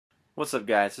What's up,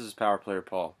 guys? This is Power Player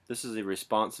Paul. This is a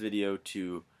response video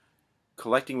to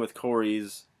Collecting with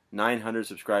Cory's 900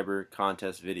 subscriber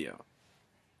contest video.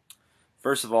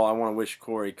 First of all, I want to wish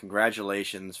Cory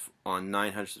congratulations on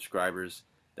 900 subscribers.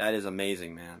 That is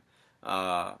amazing, man.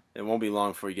 It won't be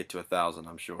long before you get to 1,000,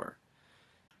 I'm sure.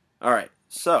 Alright,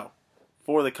 so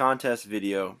for the contest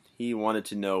video, he wanted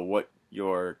to know what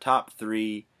your top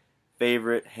 3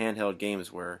 favorite handheld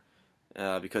games were.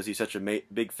 Because he's such a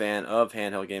big fan of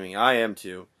handheld gaming. I am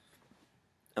too.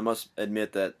 I must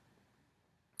admit that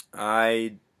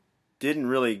I didn't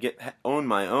really own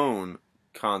my own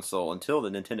console until the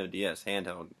Nintendo DS,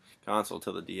 handheld console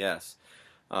until the DS.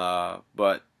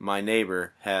 But my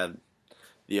neighbor had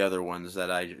the other ones that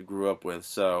I grew up with,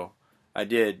 so I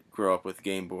did grow up with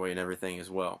Game Boy and everything as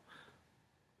well,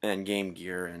 and Game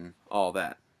Gear and all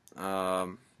that.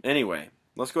 Anyway,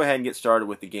 let's go ahead and get started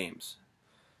with the games.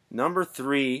 Number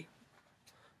 3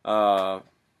 of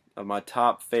my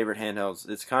top favorite handhelds.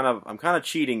 I'm kind of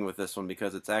cheating with this one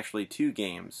because it's actually 2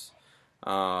 games,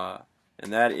 and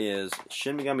that is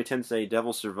Shin Megami Tensei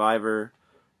Devil Survivor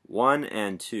 1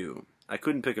 and 2. I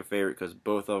couldn't pick a favorite because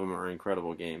both of them are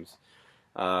incredible games.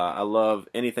 I love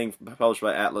anything published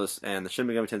by Atlas, and the Shin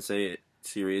Megami Tensei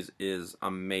series is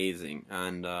amazing,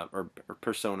 and or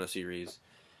Persona series.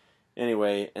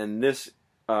 Anyway, and this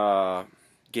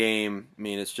game, I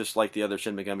mean, it's just like the other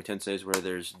Shin Megami Tenseis where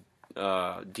there's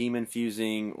demon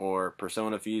fusing or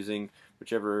persona fusing,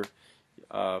 whichever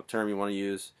term you want to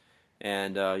use,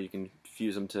 and you can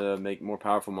fuse them to make more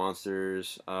powerful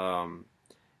monsters. And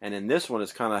in this one,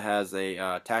 it kind of has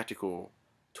a tactical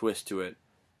twist to it,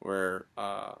 where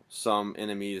some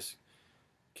enemies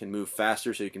can move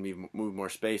faster, so you can move more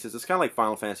spaces. It's kind of like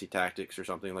Final Fantasy Tactics or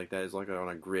something like that. It's like on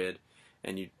a grid,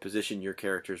 and you position your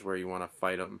characters where you want to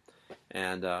fight them.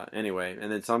 And anyway,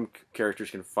 and then some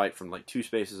characters can fight from like 2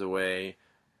 spaces away,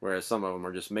 whereas some of them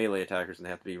are just melee attackers and they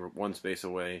have to be 1 space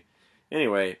away.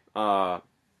 Anyway, but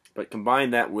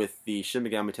combine that with the Shin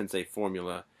Megami Tensei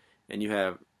formula, and you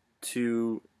have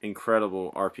 2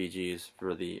 incredible RPGs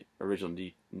for the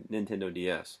original Nintendo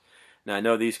DS. Now, I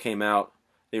know these came out,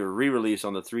 they were re-released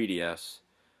on the 3DS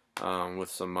with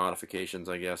some modifications,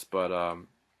 I guess, but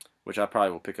which I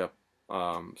probably will pick up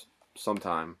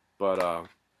sometime, but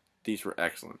these were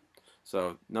excellent.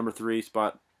 So number 3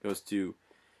 spot goes to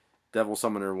Devil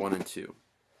Summoner 1 and 2.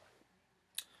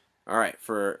 Alright,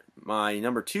 for my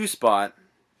number 2 spot,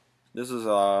 this is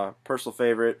a personal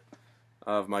favorite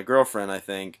of my girlfriend, I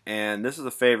think, and this is a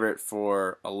favorite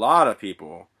for a lot of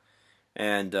people.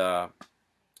 And I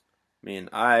mean,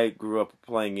 I grew up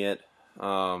playing it.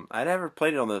 I never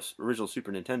played it on the original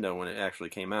Super Nintendo when it actually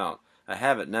came out. I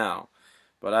have it now,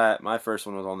 but my first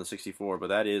one was on the 64, but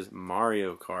that is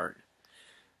Mario Kart.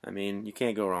 I mean, you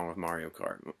can't go wrong with Mario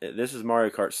Kart. This is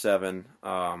Mario Kart 7.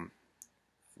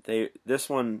 This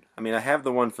one, I mean, I have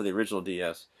the one for the original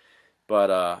DS,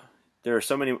 but there are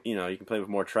so many, you know, you can play with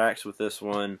more tracks with this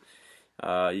one.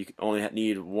 You only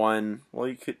need one,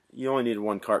 well, you only need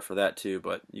 1 cart for that too,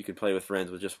 but you can play with friends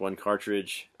with just 1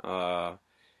 cartridge. And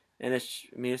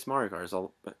it's Mario Kart. It's a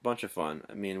bunch of fun.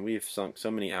 I mean, we've sunk so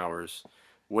many hours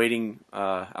waiting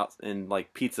out in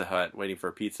like Pizza Hut, waiting for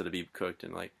a pizza to be cooked,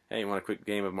 and like, hey, you want a quick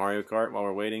game of Mario Kart while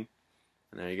we're waiting?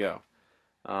 And there you go.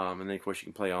 And then of course you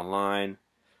can play online.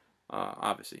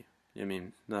 Obviously, I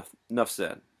mean, enough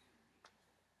said.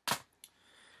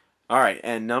 All right,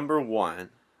 and number 1.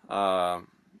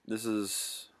 This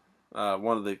is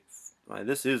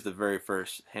this is the very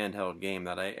first handheld game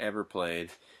that I ever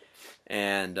played,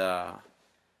 and I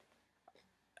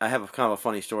have kind of a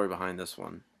funny story behind this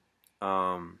one.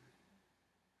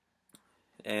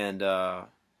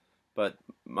 But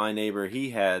my neighbor, he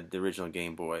had the original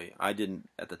Game Boy. I didn't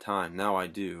at the time. Now I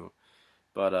do.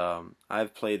 But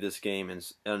I've played this game in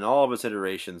all of its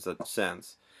iterations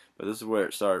since. But this is where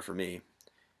it started for me.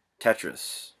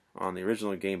 Tetris on the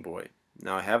original Game Boy.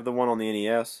 Now I have the one on the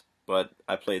NES, but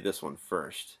I played this one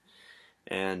first.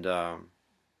 And not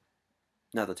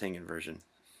the Tengen version.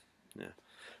 Yeah.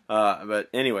 But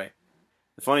anyway,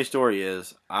 the funny story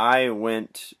is, I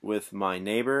went with my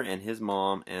neighbor and his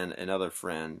mom and another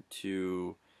friend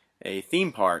to a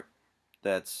theme park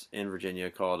that's in Virginia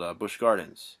called Busch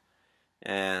Gardens.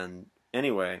 And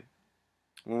anyway,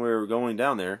 when we were going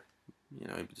down there, you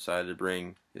know, he decided to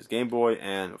bring his Game Boy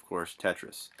and, of course,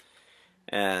 Tetris.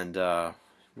 And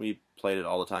we played it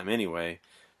all the time anyway,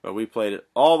 but we played it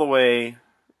all the way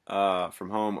from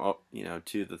home, you know,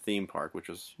 to the theme park, which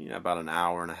was, you know, about an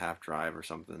hour and a half drive or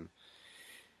something.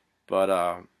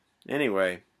 But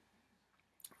anyway,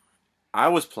 I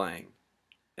was playing,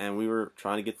 and we were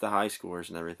trying to get the high scores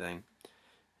and everything,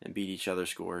 and beat each other's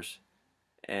scores.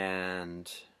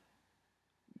 And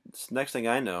next thing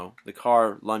I know, the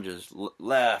car lunges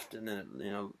left, and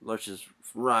then lurches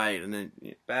right, and then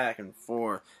back and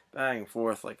forth,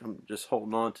 like I'm just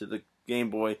holding on to the Game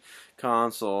Boy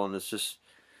console, and it's just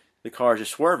the car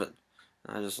just swerving.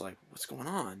 And I was just like, what's going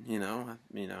on? It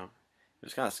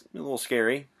was kind of a little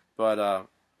scary, but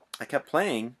I kept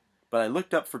playing. But I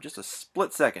looked up for just a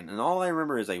split second, and all I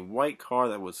remember is a white car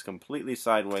that was completely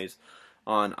sideways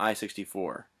on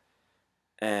I-64.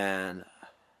 And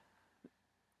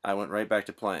I went right back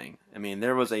to playing. I mean,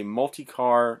 there was a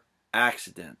multi-car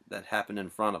accident that happened in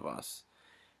front of us.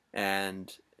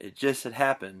 And it just had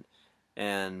happened.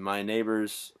 And my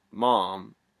neighbor's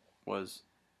mom was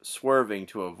swerving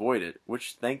to avoid it,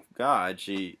 which thank God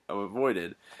she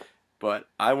avoided. But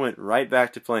I went right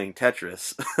back to playing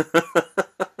Tetris.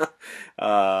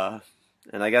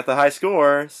 And I got the high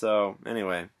score, so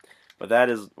anyway. But that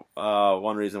is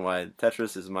one reason why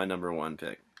Tetris is my #1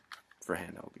 pick for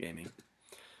handheld gaming.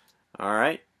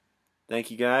 Alright,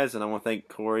 thank you guys, and I want to thank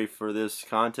Cory for this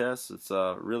contest. It's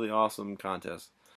a really awesome contest.